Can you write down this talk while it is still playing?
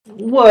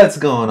What's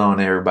going on,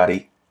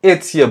 everybody?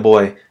 It's your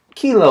boy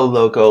Kilo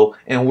Loco,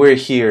 and we're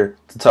here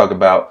to talk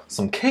about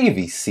some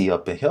KVC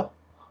up in here.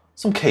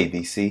 Some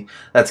KVC.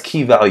 That's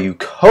key value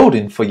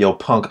coding for your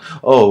punk.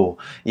 Oh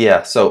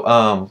yeah.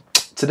 So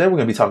today we're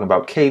gonna be talking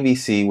about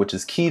KVC, which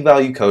is key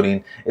value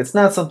coding. It's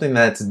not something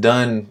that's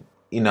done,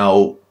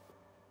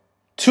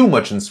 too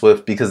much in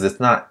Swift because it's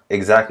not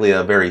exactly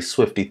a very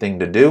Swifty thing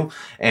to do,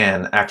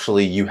 and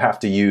actually you have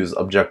to use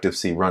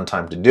Objective-C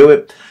runtime to do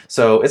it.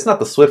 So it's not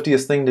the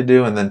Swiftiest thing to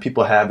do, and then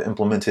people have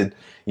implemented,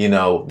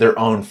 their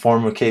own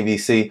form of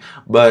KVC.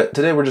 But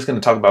today we're just going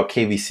to talk about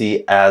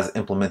KVC as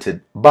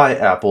implemented by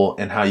Apple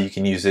and how you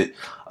can use it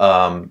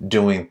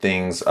doing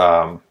things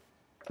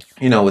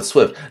with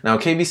Swift. Now,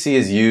 KVC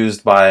is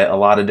used by a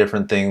lot of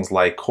different things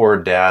like core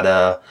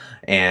data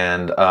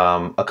and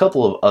a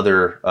couple of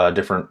other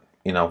different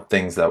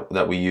things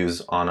that we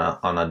use on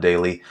a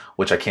daily,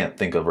 which I can't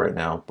think of right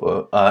now.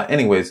 But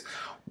anyways,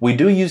 we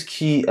do use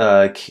key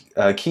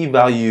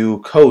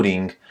value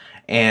coding,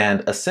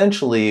 and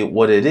essentially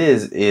what it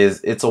is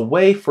it's a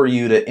way for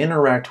you to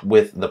interact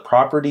with the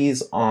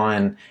properties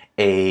on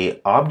a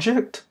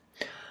object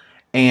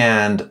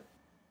and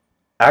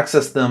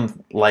access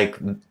them like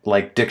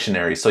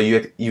dictionaries. So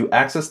you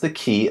access the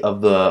key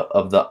of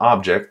the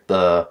object,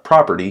 the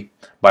property,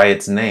 by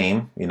its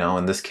name.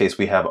 In this case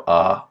we have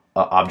a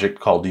object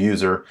called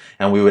user,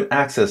 and we would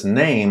access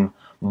name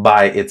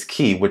by its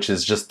key, which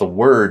is just the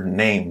word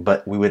name,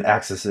 but we would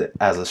access it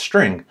as a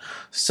string.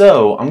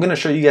 So I'm going to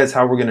show you guys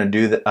how we're going to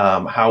do that,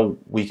 how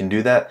we can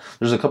do that.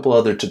 There's a couple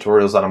other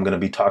tutorials that I'm going to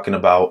be talking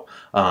about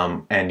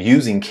and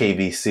using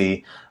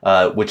KVC,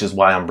 which is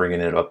why I'm bringing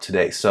it up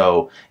today.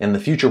 So in the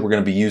future we're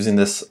going to be using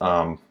this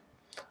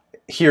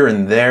here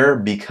and there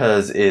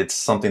because it's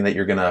something that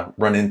you're going to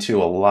run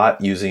into a lot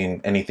using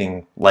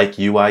anything like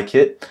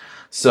UIKit.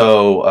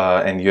 So,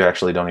 and you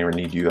actually don't even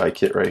need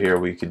UIKit right here.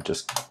 We could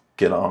just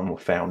get on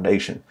with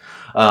Foundation.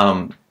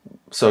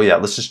 So yeah,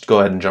 let's just go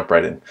ahead and jump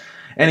right in.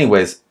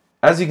 Anyways,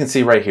 as you can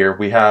see right here,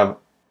 we have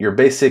your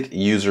basic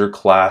user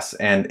class,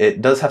 and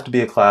it does have to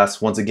be a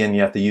class. Once again, you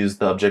have to use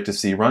the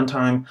Objective-C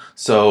runtime.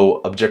 So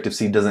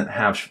Objective-C doesn't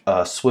have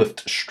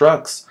Swift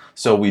structs,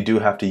 so we do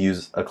have to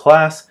use a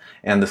class.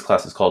 And this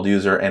class is called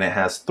user, and it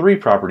has 3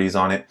 properties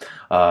on it.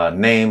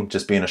 Name,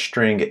 just being a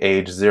string,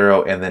 age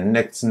 0, and then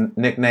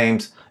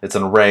nicknames. It's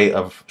an array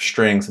of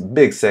strings,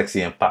 big,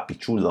 sexy, and papi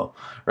chulo,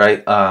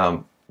 right?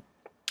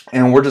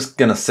 And we're just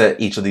gonna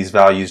set each of these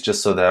values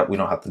just so that we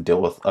don't have to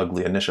deal with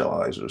ugly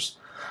initializers.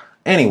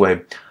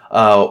 Anyway,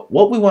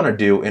 what we wanna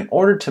do in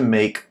order to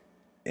make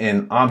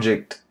an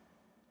object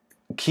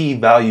key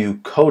value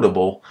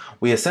codable,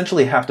 we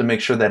essentially have to make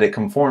sure that it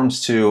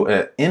conforms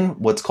to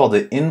what's called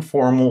the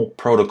informal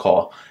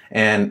protocol,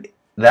 and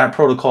that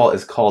protocol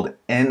is called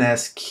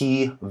NS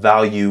key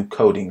value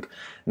coding.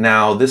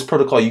 Now this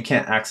protocol you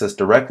can't access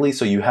directly,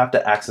 so you have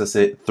to access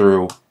it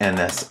through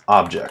NS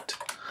object,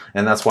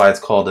 and that's why it's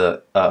called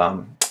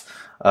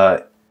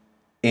a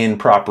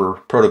improper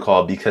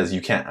protocol, because you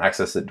can't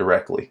access it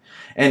directly.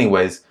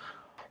 Anyways,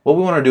 what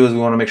we want to do is we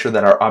want to make sure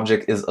that our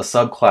object is a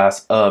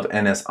subclass of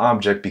NS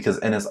object, because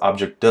NS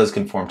object does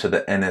conform to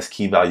the NS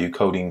key value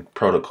coding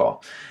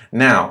protocol.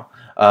 Now,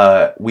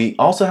 we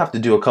also have to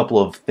do a couple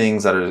of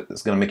things that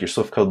is going to make your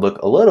Swift code look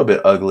a little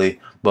bit ugly,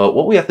 but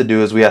what we have to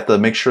do is we have to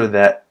make sure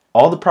that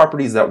all the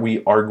properties that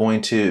we are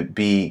going to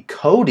be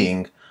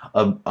coding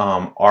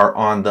are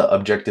on the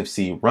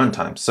Objective-C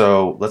runtime.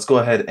 So let's go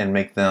ahead and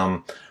make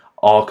them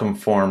all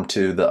conform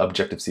to the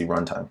Objective-C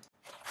runtime.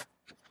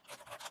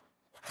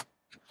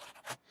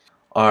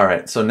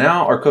 Alright, so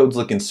now our code's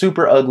looking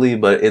super ugly,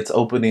 but it's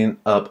opening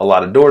up a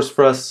lot of doors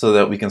for us so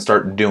that we can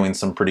start doing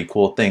some pretty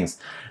cool things.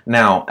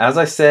 Now, as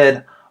I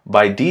said,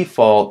 by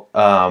default,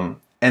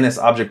 NS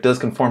object does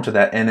conform to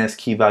that NS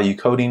key value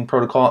coding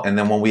protocol, and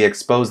then when we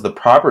expose the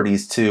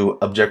properties to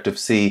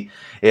Objective-C,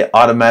 it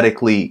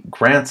automatically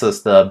grants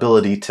us the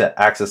ability to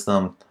access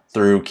them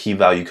through key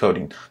value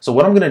coding. So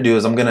what I'm going to do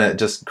is I'm going to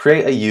just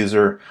create a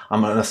user. I'm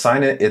going to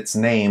assign it its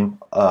name,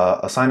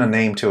 assign a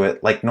name to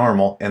it like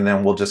normal, and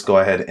then we'll just go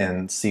ahead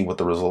and see what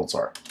the results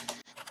are.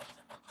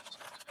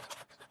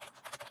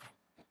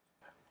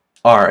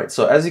 Alright,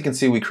 so as you can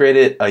see, we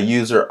created a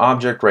user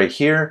object right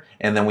here,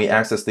 and then we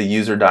access the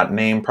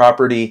user.name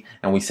property,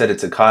 and we set it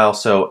to Kyle.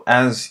 So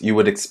as you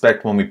would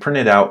expect, when we print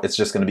it out, it's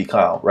just going to be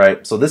Kyle,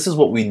 right? So this is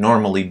what we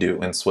normally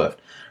do in Swift,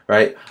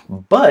 right?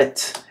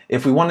 But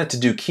if we wanted to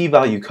do key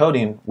value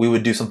coding, we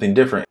would do something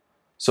different.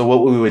 So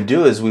what we would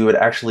do is we would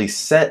actually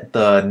set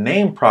the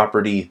name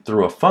property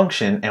through a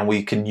function, and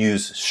we can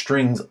use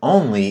strings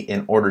only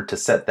in order to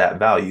set that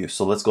value.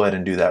 So let's go ahead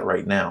and do that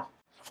right now.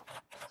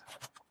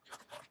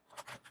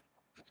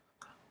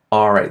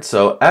 Alright,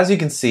 so as you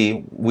can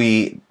see,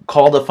 we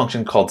called a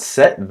function called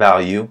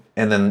setValue,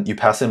 and then you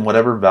pass in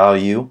whatever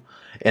value,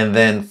 and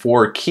then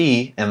for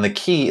key, and the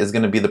key is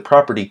going to be the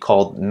property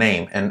called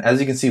name. And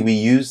as you can see, we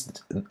used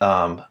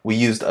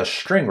a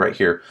string right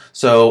here.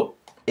 So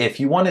if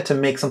you wanted to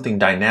make something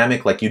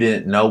dynamic, like you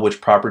didn't know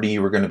which property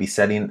you were going to be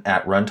setting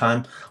at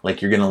runtime,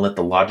 like you're going to let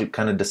the logic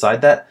kind of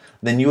decide that,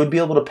 then you would be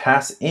able to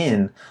pass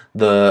in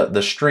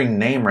the string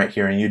name right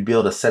here, and you'd be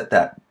able to set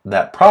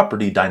that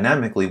property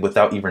dynamically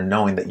without even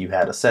knowing that you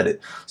had to set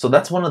it. So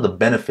that's one of the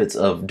benefits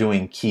of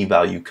doing key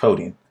value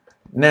coding.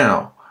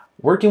 Now,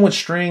 working with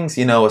strings,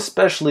 you know,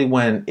 especially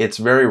when it's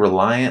very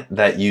reliant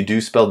that you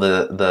do spell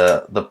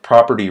the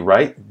property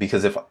right,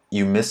 because if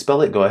you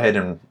misspell it, go ahead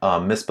and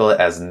misspell it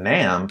as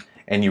nam,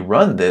 and you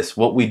run this,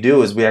 what we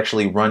do is we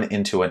actually run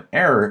into an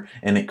error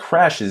and it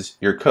crashes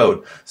your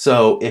code.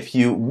 So if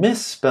you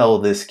misspell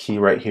this key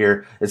right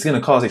here, it's going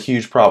to cause a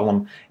huge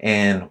problem,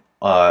 and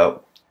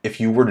if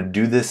you were to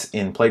do this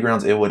in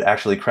Playgrounds, it would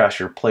actually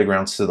crash your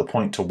Playgrounds to the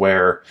point to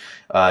where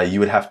you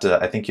would have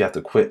to, I think you have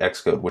to quit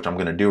Xcode, which I'm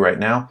going to do right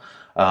now.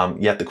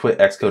 You have to quit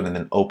Xcode and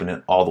then open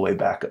it all the way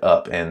back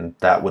up, and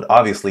that would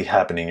obviously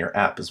happen in your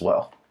app as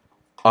well.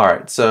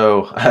 Alright,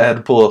 so I had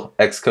to pull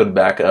Xcode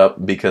back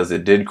up because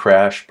it did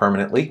crash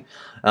permanently.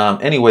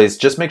 Anyways,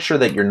 just make sure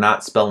that you're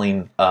not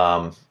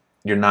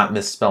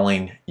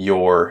misspelling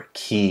your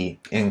key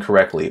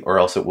incorrectly, or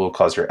else it will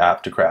cause your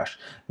app to crash.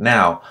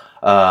 Now,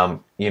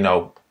 you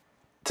know,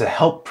 to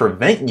help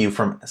prevent you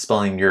from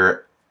spelling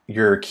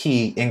your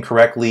key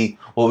incorrectly,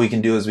 what we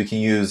can do is we can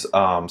use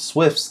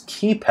Swift's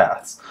key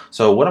paths.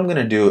 So what I'm going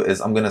to do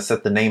is I'm going to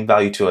set the name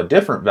value to a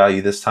different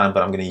value this time,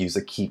 but I'm going to use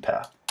a key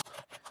path.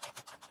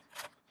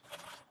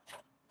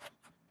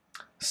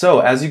 So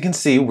as you can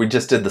see, we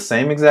just did the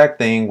same exact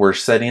thing. We're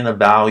setting a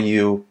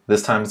value.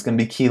 This time it's going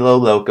to be kilo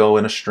loco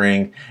in a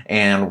string,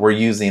 and we're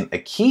using a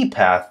key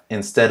path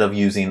instead of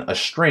using a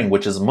string,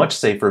 which is much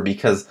safer,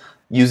 because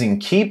using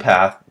key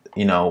path,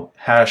 you know,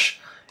 hash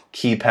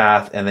key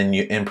path, and then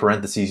you, in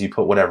parentheses, you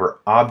put whatever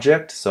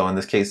object, so in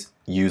this case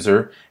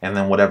user, and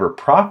then whatever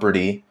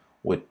property,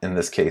 in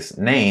this case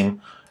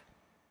name,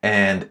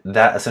 and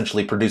that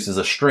essentially produces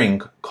a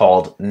string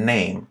called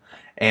name.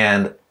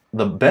 And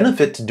the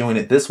benefit to doing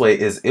it this way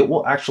is it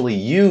will actually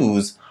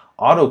use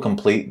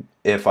autocomplete.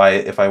 If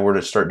I were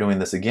to start doing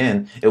this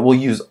again, it will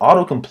use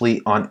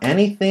autocomplete on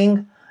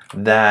anything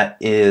that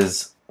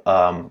is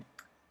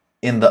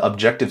in the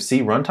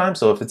Objective-C runtime.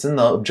 So if it's in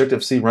the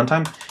Objective-C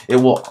runtime, it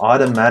will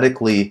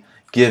automatically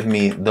give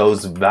me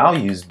those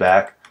values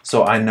back,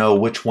 so I know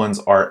which ones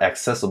are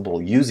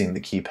accessible using the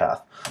key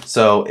path.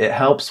 So it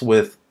helps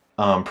with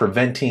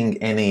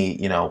preventing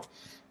any, you know,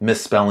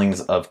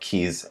 misspellings of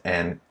keys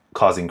and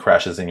causing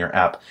crashes in your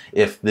app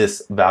if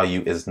this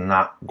value is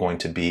not going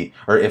to be,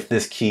 or if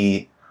this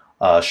key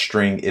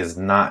string is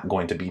not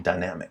going to be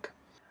dynamic.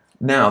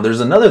 Now,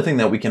 there's another thing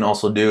that we can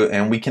also do,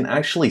 and we can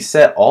actually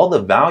set all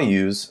the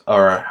values,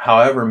 or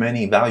however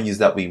many values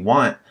that we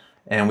want,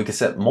 and we can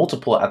set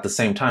multiple at the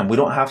same time. We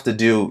don't have to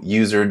do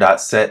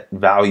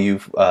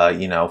user.setValue,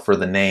 you know, for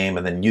the name,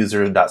 and then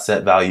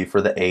user.setValue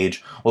for the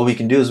age. What we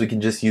can do is we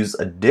can just use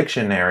a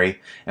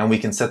dictionary, and we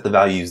can set the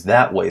values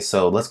that way.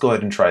 So let's go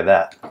ahead and try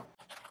that.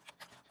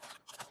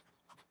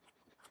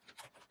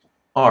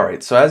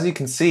 Alright, so as you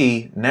can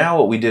see, now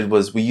what we did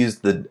was we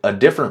used a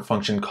different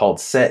function called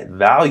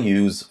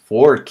setValues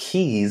for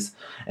keys,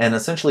 and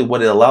essentially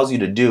what it allows you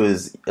to do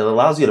is it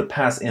allows you to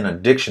pass in a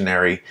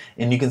dictionary,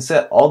 and you can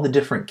set all the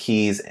different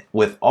keys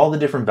with all the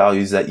different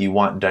values that you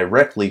want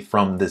directly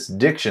from this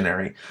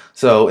dictionary.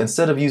 So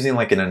instead of using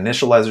like an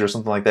initializer or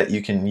something like that,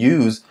 you can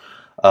use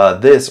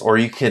this, or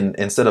you can,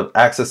 instead of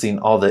accessing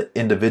all the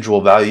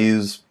individual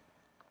values,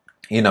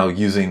 you know,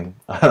 using,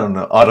 I don't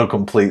know,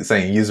 autocomplete,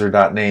 saying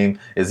user.name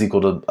is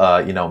equal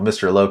to, you know,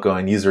 Mr. Loco,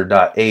 and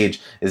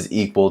user.age is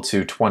equal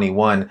to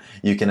 21,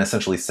 you can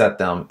essentially set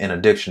them in a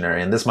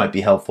dictionary. And this might be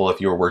helpful if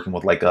you're working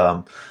with like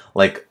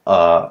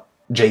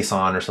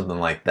JSON or something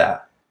like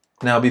that.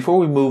 Now, before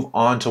we move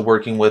on to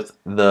working with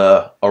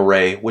the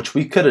array, which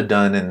we could have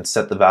done and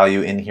set the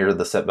value in here,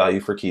 the set value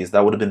for keys,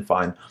 that would have been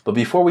fine. But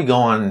before we go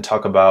on and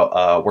talk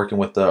about working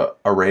with the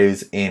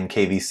arrays in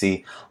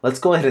KVC, let's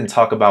go ahead and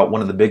talk about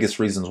one of the biggest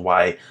reasons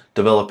why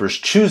developers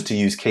choose to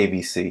use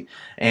KVC.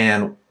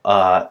 And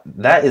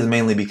that is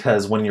mainly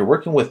because when you're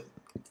working with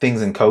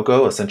things in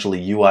Cocoa,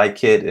 essentially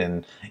UIKit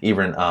and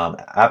even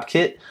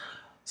AppKit,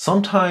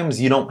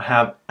 sometimes you don't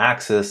have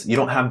access, you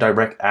don't have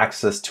direct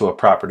access to a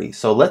property.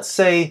 So let's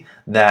say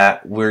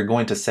that we're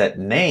going to set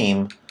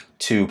name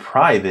to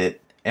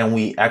private and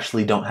we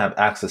actually don't have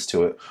access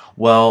to it.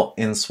 Well,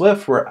 in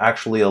Swift, we're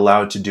actually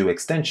allowed to do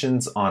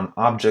extensions on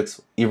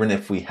objects even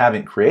if we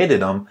haven't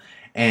created them,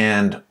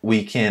 and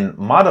we can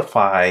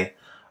modify,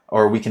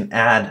 or we can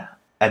add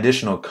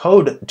additional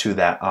code to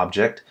that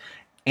object.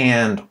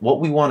 And what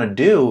we want to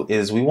do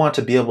is we want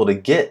to be able to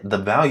get the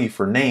value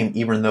for name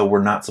even though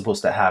we're not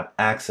supposed to have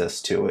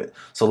access to it.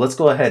 So let's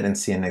go ahead and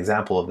see an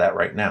example of that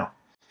right now.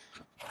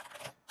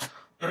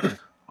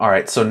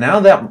 Alright, so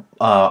now that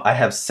I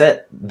have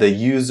set the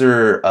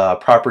user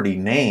property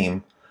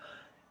name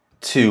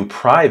to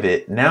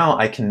private, now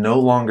I can no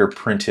longer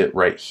print it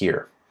right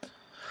here.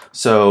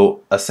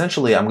 So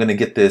essentially I'm going to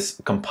get this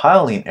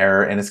compiling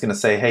error, and it's going to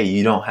say, hey,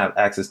 you don't have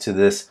access to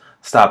this,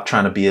 stop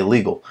trying to be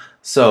illegal.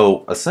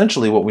 So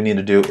essentially what we need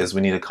to do is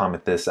we need to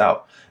comment this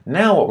out.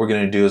 Now what we're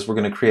going to do is we're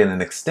going to create an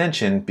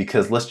extension,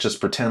 because let's just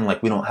pretend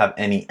like we don't have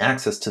any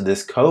access to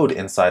this code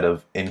inside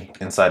of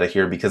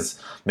here, because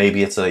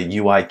maybe it's a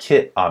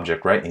UIKit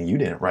object, right? And you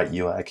didn't write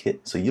UIKit,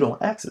 so you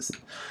don't access it.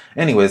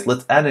 Anyways,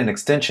 let's add an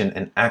extension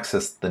and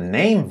access the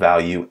name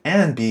value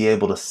and be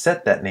able to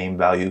set that name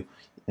value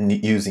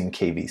using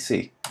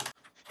KVC.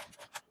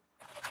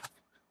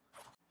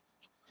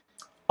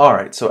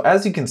 Alright, so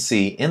as you can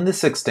see in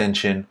this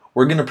extension,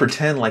 we're going to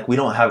pretend like we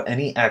don't have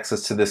any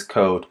access to this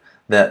code,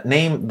 that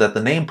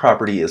the name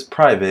property is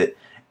private,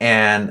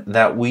 and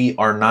that we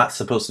are not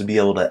supposed to be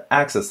able to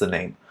access the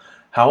name.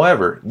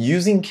 However,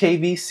 using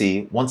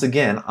KVC, once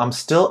again, I'm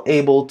still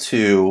able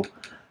to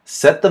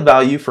set the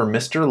value for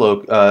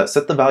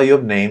set the value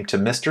of name to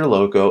Mr.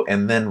 Loco,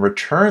 and then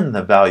return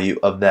the value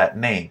of that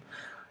name.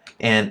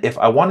 And if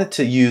I wanted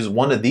to use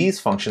one of these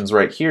functions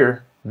right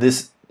here,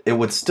 it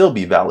would still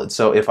be valid.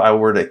 So if I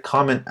were to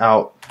comment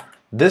out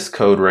this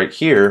code right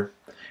here,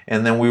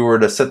 and then we were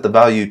to set the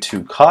value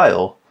to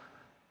Kyle,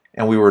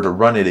 and we were to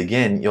run it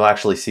again, you'll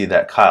actually see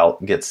that Kyle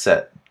gets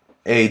set.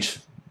 Age,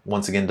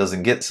 once again,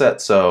 doesn't get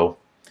set, so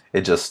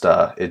it just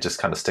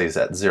kind of stays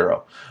at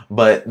 0.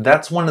 But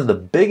that's one of the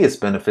biggest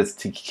benefits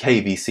to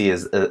KVC,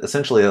 is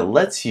essentially it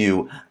lets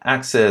you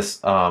access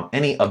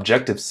any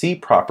Objective-C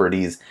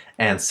properties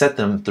and set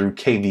them through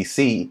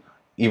KVC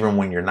even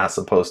when you're not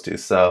supposed to.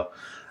 So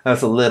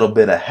that's a little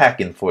bit of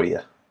hacking for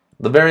you.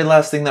 The very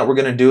last thing that we're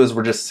going to do is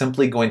we're just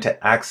simply going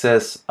to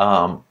access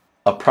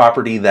a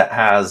property that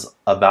has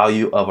a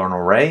value of an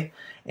array,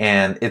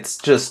 and I'm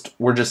just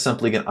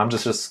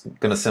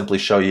going to simply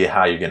show you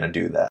how you're going to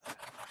do that.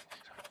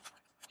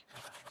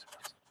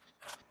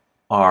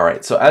 All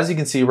right, so as you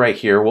can see right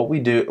here, what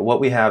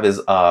we have is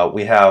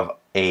we have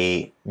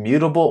a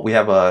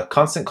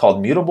constant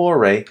called mutable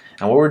array,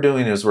 and what we're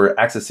doing is we're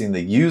accessing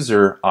the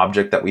user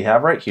object that we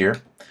have right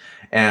here,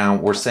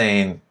 and we're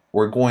saying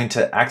we're going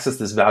to access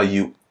this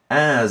value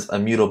as a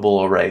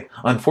mutable array.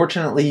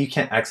 Unfortunately, you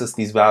can't access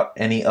these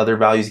any other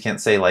values. You can't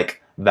say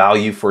like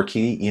value for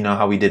key. You know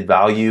how we did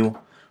value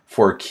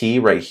for key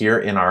right here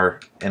in our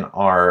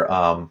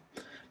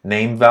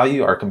name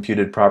value, our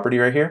computed property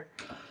right here.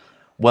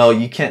 Well,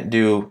 you can't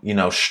do,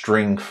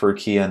 string for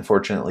key.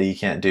 Unfortunately, you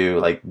can't do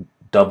like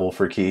double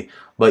for key,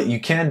 but you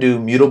can do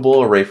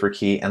mutable array for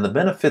key. And the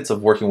benefits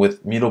of working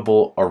with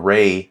mutable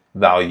array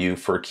value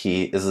for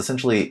key is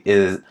essentially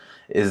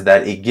is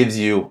that it gives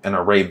you an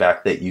array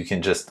back that you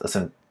can just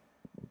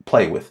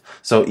play with.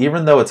 So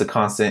even though it's a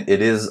constant,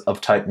 it is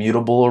of type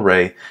mutable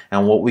array,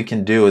 and what we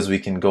can do is we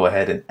can go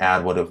ahead and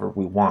add whatever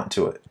we want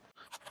to it.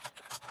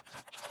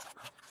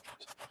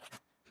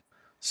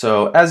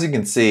 So as you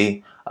can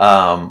see,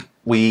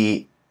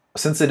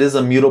 since it is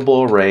a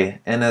mutable array,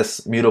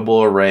 NS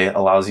mutable array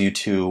allows you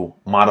to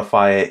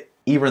modify it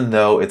even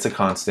though it's a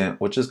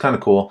constant, which is kind of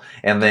cool.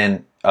 And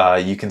then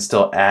you can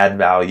still add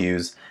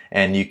values,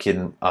 and you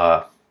can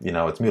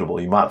it's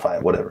mutable, you modify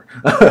it, whatever.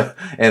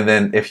 And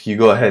then if you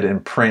go ahead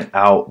and print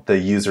out the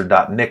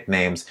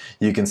user.nicknames,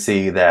 you can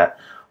see that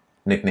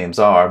nicknames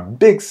are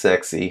Big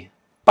Sexy,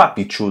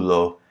 Papi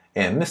Chulo,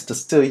 and Mr.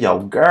 Still Yo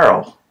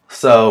Girl.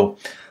 So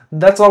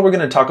that's all we're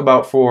going to talk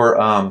about for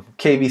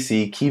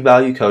KVC, key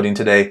value coding,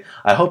 today.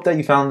 I hope that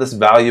you found this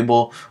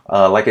valuable.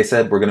 Like I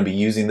said, we're going to be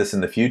using this in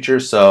the future.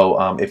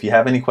 So if you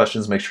have any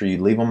questions, make sure you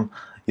leave them.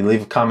 You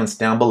leave comments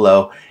down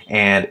below,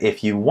 and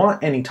if you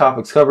want any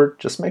topics covered,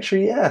 just make sure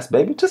you ask,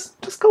 baby. Just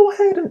go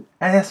ahead and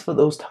ask for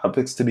those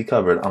topics to be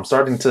covered. I'm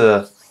starting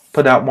to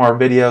put out more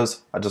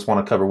videos. I just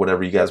want to cover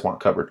whatever you guys want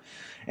covered.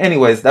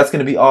 Anyways, that's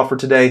going to be all for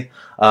today.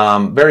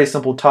 Very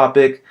simple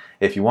topic.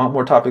 If you want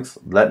more topics,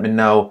 let me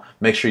know.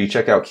 Make sure you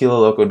check out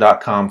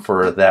kiloloco.com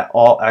for that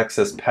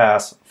all-access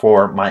pass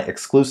for my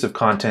exclusive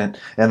content.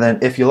 And then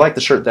if you like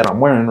the shirt that I'm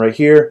wearing right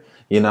here,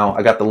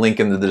 I got the link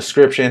in the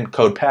description,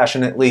 code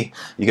passionately.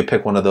 You can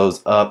pick one of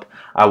those up.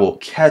 I will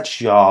catch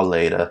y'all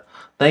later.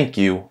 Thank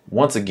you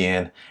once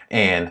again,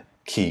 and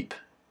keep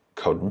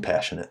coding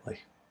passionately.